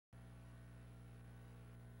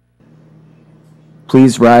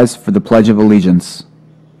Please rise for the Pledge of Allegiance.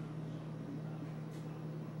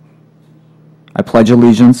 I pledge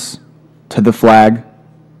allegiance to the flag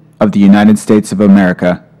of the United States of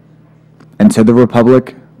America and to the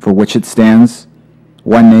republic for which it stands,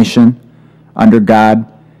 one nation, under God,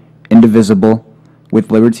 indivisible,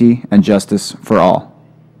 with liberty and justice for all.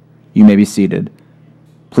 You may be seated.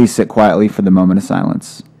 Please sit quietly for the moment of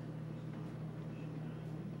silence.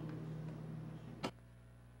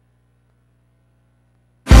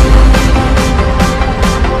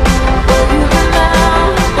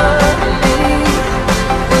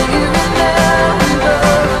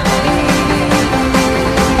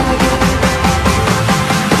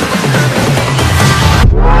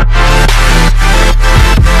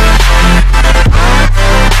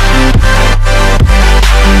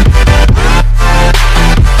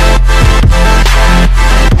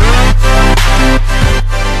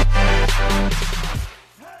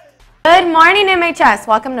 Good morning, MHS.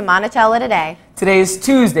 Welcome to Monticello Today. Today is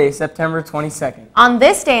Tuesday, September 22nd. On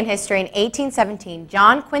this day in history, in 1817,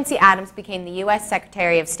 John Quincy Adams became the U.S.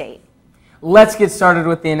 Secretary of State. Let's get started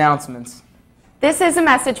with the announcements. This is a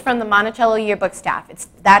message from the Monticello yearbook staff. It's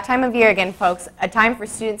that time of year again, folks, a time for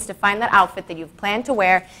students to find that outfit that you've planned to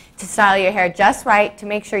wear, to style your hair just right, to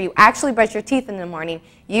make sure you actually brush your teeth in the morning.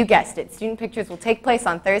 You guessed it. Student pictures will take place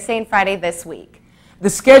on Thursday and Friday this week. The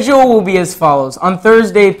schedule will be as follows. On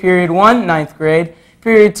Thursday, Period 1, 9th grade,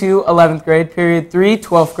 Period 2, 11th grade, Period 3,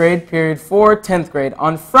 12th grade, Period 4, 10th grade.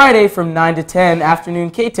 On Friday, from 9 to 10, afternoon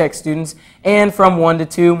K-Tech students, and from 1 to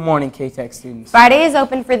 2, morning K-Tech students. Friday is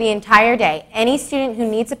open for the entire day. Any student who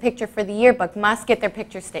needs a picture for the yearbook must get their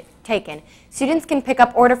picture taken. Students can pick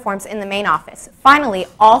up order forms in the main office. Finally,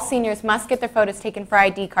 all seniors must get their photos taken for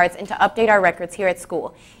ID cards and to update our records here at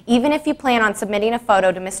school. Even if you plan on submitting a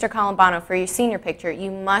photo to Mr. Columbano for your senior picture, you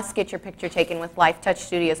must get your picture taken with Life Touch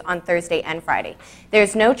Studios on Thursday and Friday.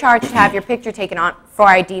 There's no charge to have your picture taken for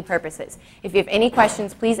ID purposes. If you have any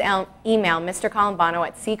questions, please email Mr. Columbano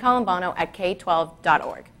at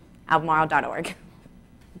c.columbano@k12.org, albemarle.org.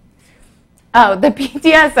 Oh, the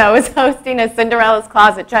PTSO is hosting a Cinderella's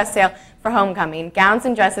Closet dress sale for homecoming. Gowns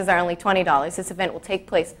and dresses are only $20. This event will take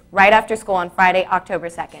place right after school on Friday, October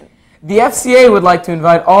 2nd. The FCA would like to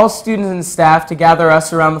invite all students and staff to gather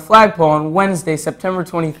us around the flagpole on Wednesday, September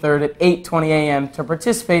 23rd at 8:20 a.m. to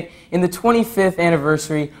participate in the 25th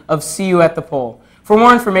anniversary of See You at the Pole. For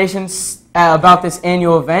more information about this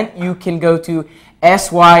annual event, you can go to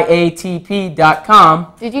syatp.com.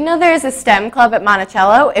 Did you know there is a STEM club at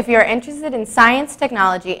Monticello? If you are interested in science,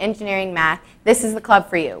 technology, engineering, math, this is the club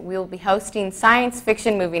for you. We will be hosting science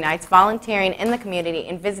fiction movie nights, volunteering in the community,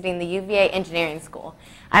 and visiting the UVA Engineering School.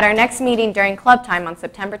 At our next meeting during club time on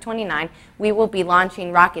September 29, we will be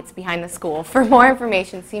launching rockets behind the school. For more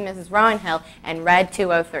information, see Mrs. Rowan Hill and Red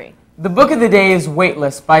 203. The book of the day is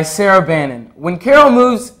Weightless by Sarah Bannon. When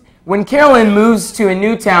Carolyn moves to a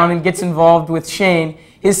new town and gets involved with Shane,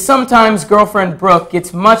 his sometimes girlfriend Brooke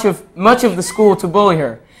gets much of the school to bully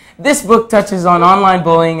her. This book touches on online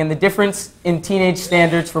bullying and the difference in teenage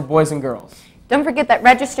standards for boys and girls. Don't forget that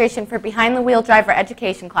registration for Behind the Wheel driver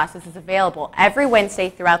education classes is available every Wednesday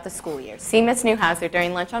throughout the school year. See Ms. Newhouser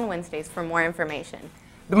during lunch on Wednesdays for more information.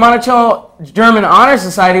 The Monticello German Honor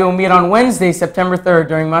Society will meet on Wednesday, September 3rd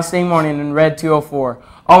during Mustang Morning in Red 204.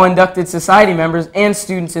 All inducted society members and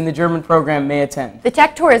students in the German program may attend. The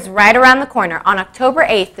Tech Tour is right around the corner. On October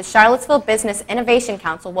 8th, the Charlottesville Business Innovation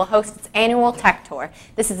Council will host its annual Tech Tour.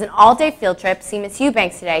 This is an all-day field trip. See Ms.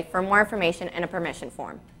 Eubanks today for more information and a permission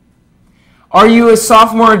form. Are you a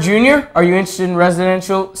sophomore or junior? Are you interested in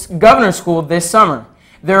residential governor school this summer?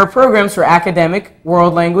 There are programs for academic,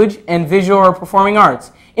 world language, and visual or performing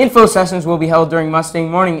arts. Info sessions will be held during Mustang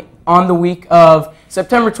Morning on the week of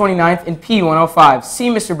September 29th in P105. See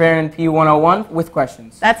Mr. Barron in P101 with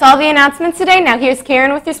questions. That's all the announcements today. Now here's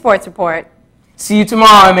Karen with your sports report. See you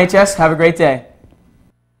tomorrow, MHS. Have a great day.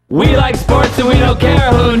 We like sports and we don't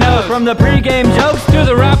care who knows. From the pregame jokes to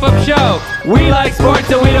the wrap-up show. We like sports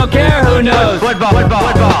and we don't care who knows. Football,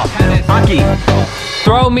 tennis, hockey.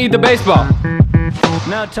 Throw me the baseball.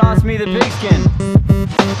 Now toss me the pigskin.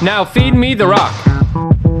 Now feed me the rock.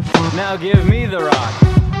 Now give me the rock.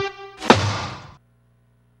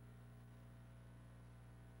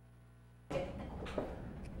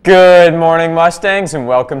 Good morning, Mustangs, and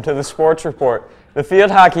welcome to the Sports Report. The field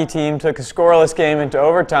hockey team took a scoreless game into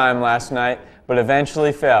overtime last night, but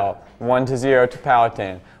eventually fell 1-0 to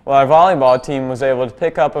Powhatan, while our volleyball team was able to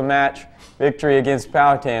pick up a match victory against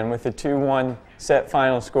Powhatan with a 2-1 set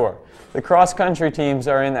final score. The cross-country teams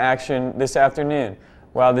are in action this afternoon,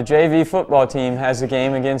 while the JV football team has a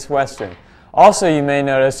game against Western. Also, you may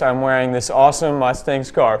notice I'm wearing this awesome Mustang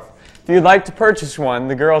scarf. If you'd like to purchase one,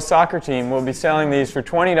 the girls' soccer team will be selling these for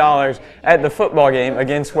 $20 at the football game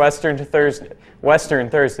against Western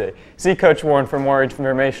Thursday. See Coach Warren for more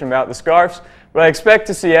information about the scarves, but I expect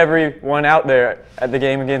to see everyone out there at the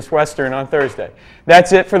game against Western on Thursday.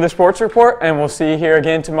 That's it for the Sports Report, and we'll see you here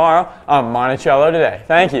again tomorrow on Monticello Today.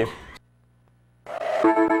 Thank you.